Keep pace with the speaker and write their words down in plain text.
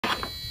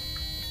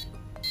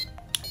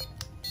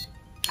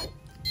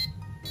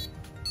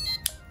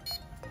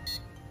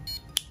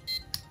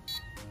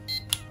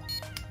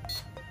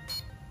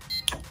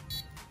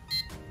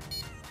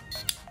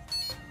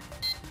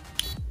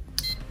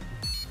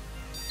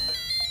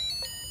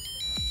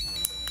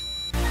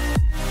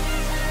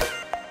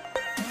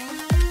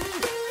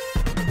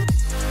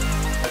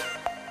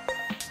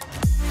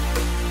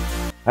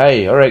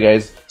Hi, alright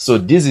guys, so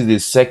this is the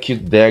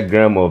circuit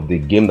diagram of the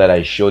game that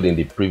I showed in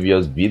the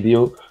previous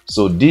video.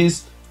 So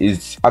this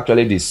is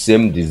actually the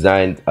same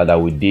design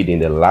that we did in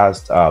the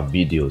last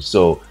video.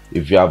 So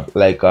if you have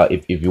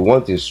if you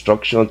want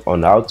instructions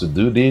on how to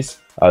do this,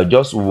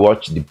 just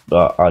watch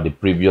the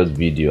previous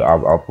video.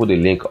 I'll put a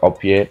link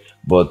up here,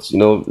 but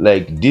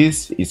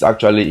this is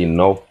actually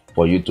enough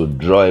for you to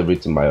draw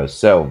everything by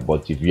yourself.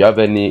 But if you have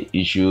any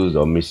issues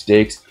or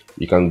mistakes,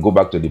 you can go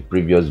back to the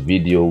previous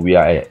video where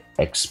I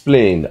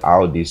explained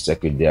how this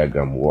circuit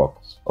diagram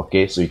works.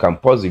 Okay, so you can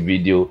pause the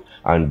video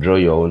and draw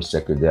your own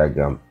circuit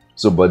diagram.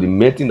 So but the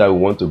main thing that we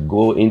want to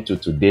go into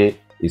today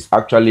is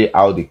actually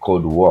how the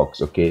code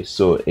works. Okay,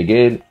 so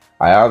again,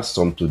 I have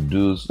some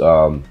to-dos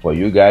for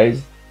you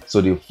guys.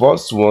 So the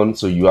first one,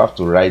 so you have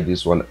to write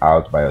this one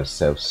out by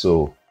yourself.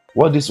 So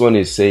what this one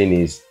is saying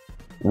is,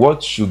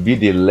 what should be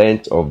the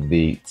length of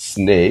the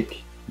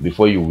snake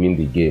before you win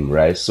the game,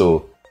 right?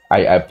 So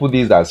I put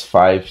this as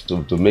 5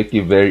 to make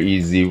it very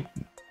easy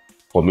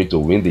for me to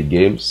win the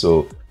game.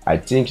 So I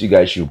think you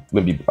guys should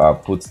maybe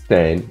put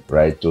 10,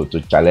 right,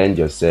 to challenge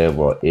yourself,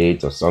 or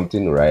 8 or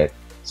something, right?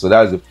 So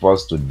that's the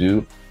first to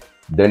do.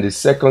 Then the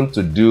second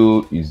to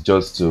do is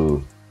just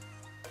to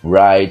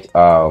write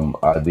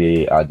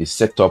the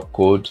setup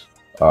code,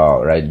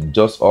 right,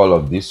 just all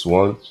of this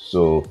one.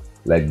 So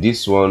like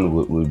this one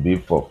will be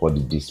for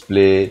the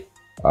display.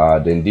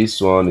 Then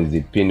this one is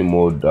the pin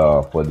mode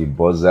for the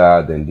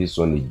buzzer. Then this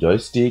one is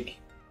joystick,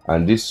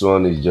 and this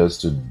one is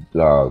just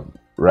to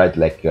write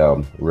like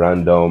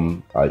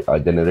random,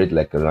 generate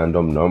like a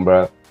random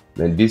number.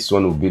 Then this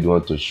one will be the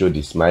one to show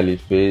the smiley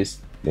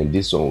face. Then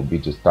this one will be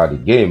to start the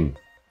game.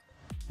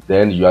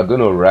 Then you are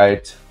going to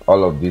write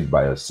all of this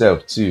by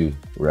yourself too,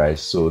 right?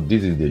 So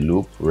this is the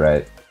loop,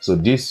 right? So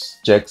this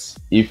checks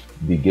if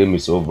the game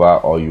is over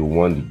or you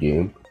won the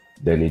game.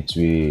 Then it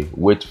will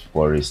wait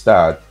for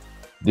restart.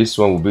 This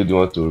one will be the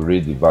one to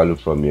read the value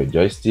from your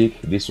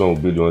joystick. This one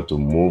will be the one to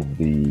move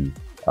the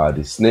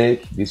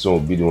snake. This one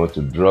will be the one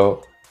to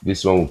draw.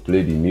 This one will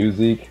play the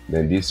music.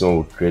 Then this one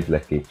will create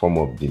like a form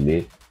of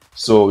delay.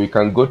 So we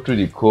can go through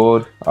the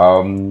code.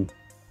 So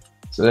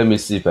let me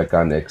see if I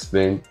can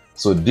explain.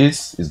 So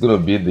this is going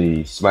to be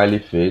the smiley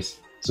face.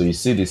 So you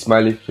see the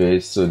smiley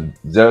face. So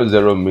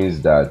 00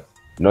 means that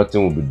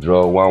nothing will be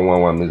drawn.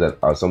 111 means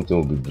that something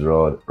will be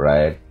drawn,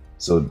 right?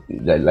 So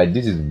like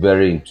this is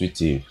very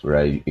intuitive,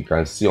 right? You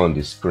can see on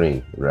the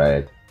screen,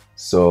 right?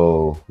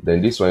 So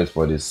then this one is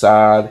for the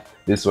sad,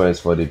 this one is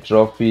for the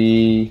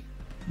trophy,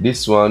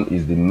 this one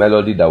is the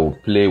melody that will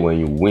play when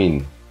you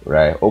win,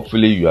 right?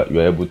 Hopefully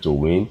you're able to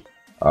win.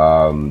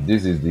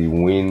 This is the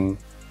win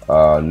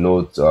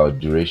note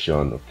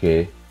duration.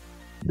 Okay,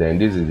 then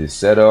this is the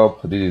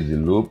setup, this is the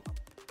loop,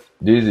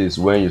 this is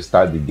when you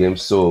start the game.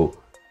 So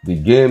the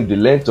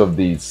length of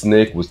the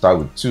snake will start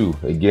with 2.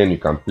 Again, you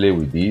can play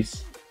with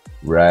this,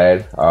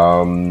 right?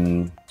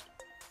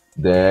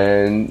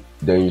 Then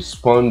you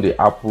spawn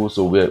the apple.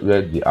 So where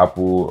the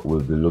apple will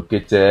be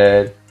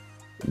located,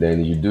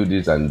 then you do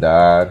this and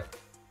that.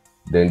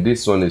 Then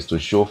this one is to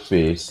show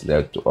face,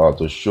 that or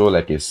to show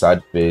like a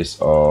sad face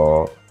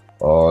or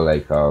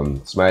like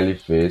smiley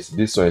face.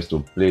 This one is to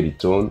play the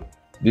tone.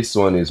 This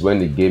one is when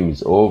the game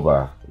is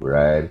over,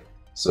 right?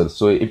 So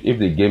if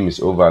the game is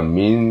over,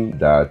 mean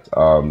that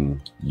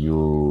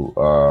you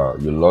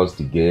lost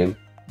the game,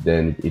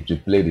 then it will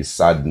play the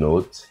sad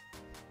note.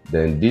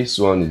 Then this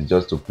one is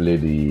just to play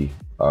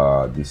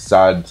the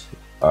sad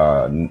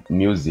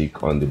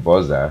music on the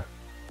buzzer.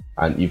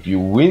 And if you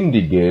win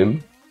the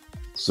game,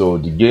 so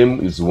the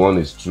game is won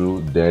is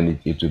true, then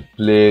it will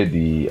play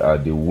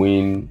the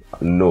win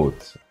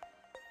note.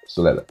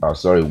 So like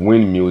sorry,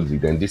 win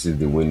music. Then this is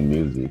the win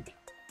music.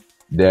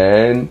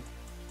 Then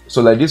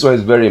so like this one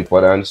is very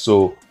important.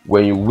 So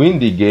when you win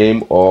the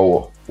game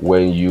or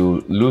when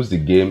you lose the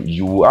game,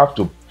 you will have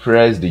to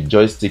press the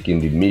joystick in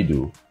the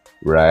middle,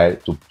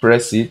 right? To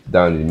press it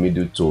down in the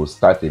middle to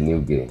start a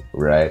new game,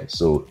 right?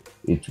 So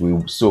it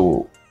will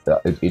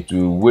it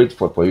will wait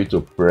for you to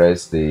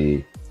press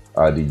the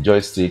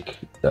joystick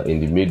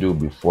in the middle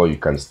before you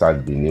can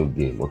start the new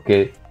game.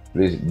 Okay,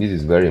 this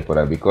is very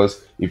important,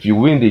 because if you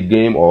win the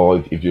game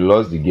or if you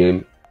lost the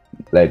game,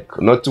 like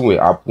nothing will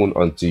happen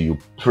until you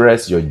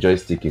press your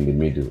joystick in the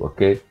middle.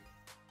 Okay,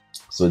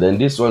 so then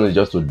this one is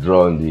just to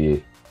draw on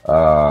the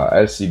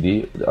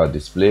LCD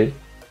display.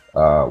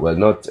 Well,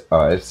 not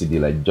LCD,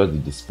 like just the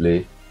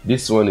display.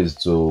 This one is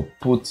to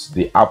put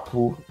the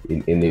apple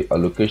in a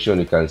location.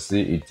 You can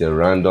see it's a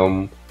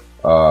random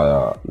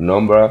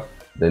number.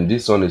 Then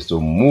this one is to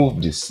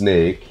move the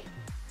snake.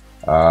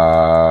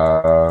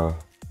 And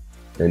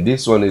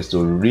this one is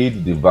to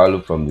read the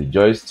value from the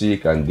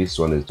joystick, and this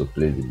one is to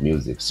play the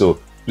music. So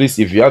please,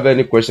 if you have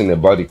any question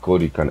about the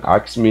code, you can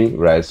ask me,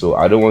 right? So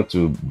I don't want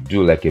to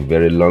do like a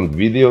very long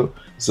video,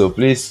 so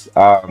please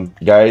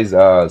guys,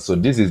 so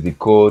this is the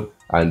code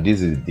and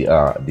this is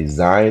the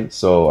design.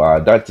 So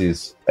that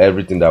is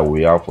everything that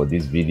we have for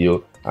this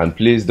video. And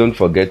please don't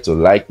forget to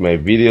like my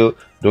video,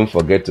 don't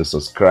forget to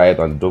subscribe,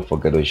 and don't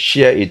forget to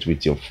share it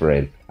with your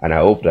friend. And I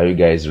hope that you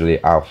guys really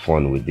have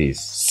fun with this.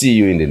 See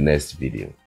you in the next video.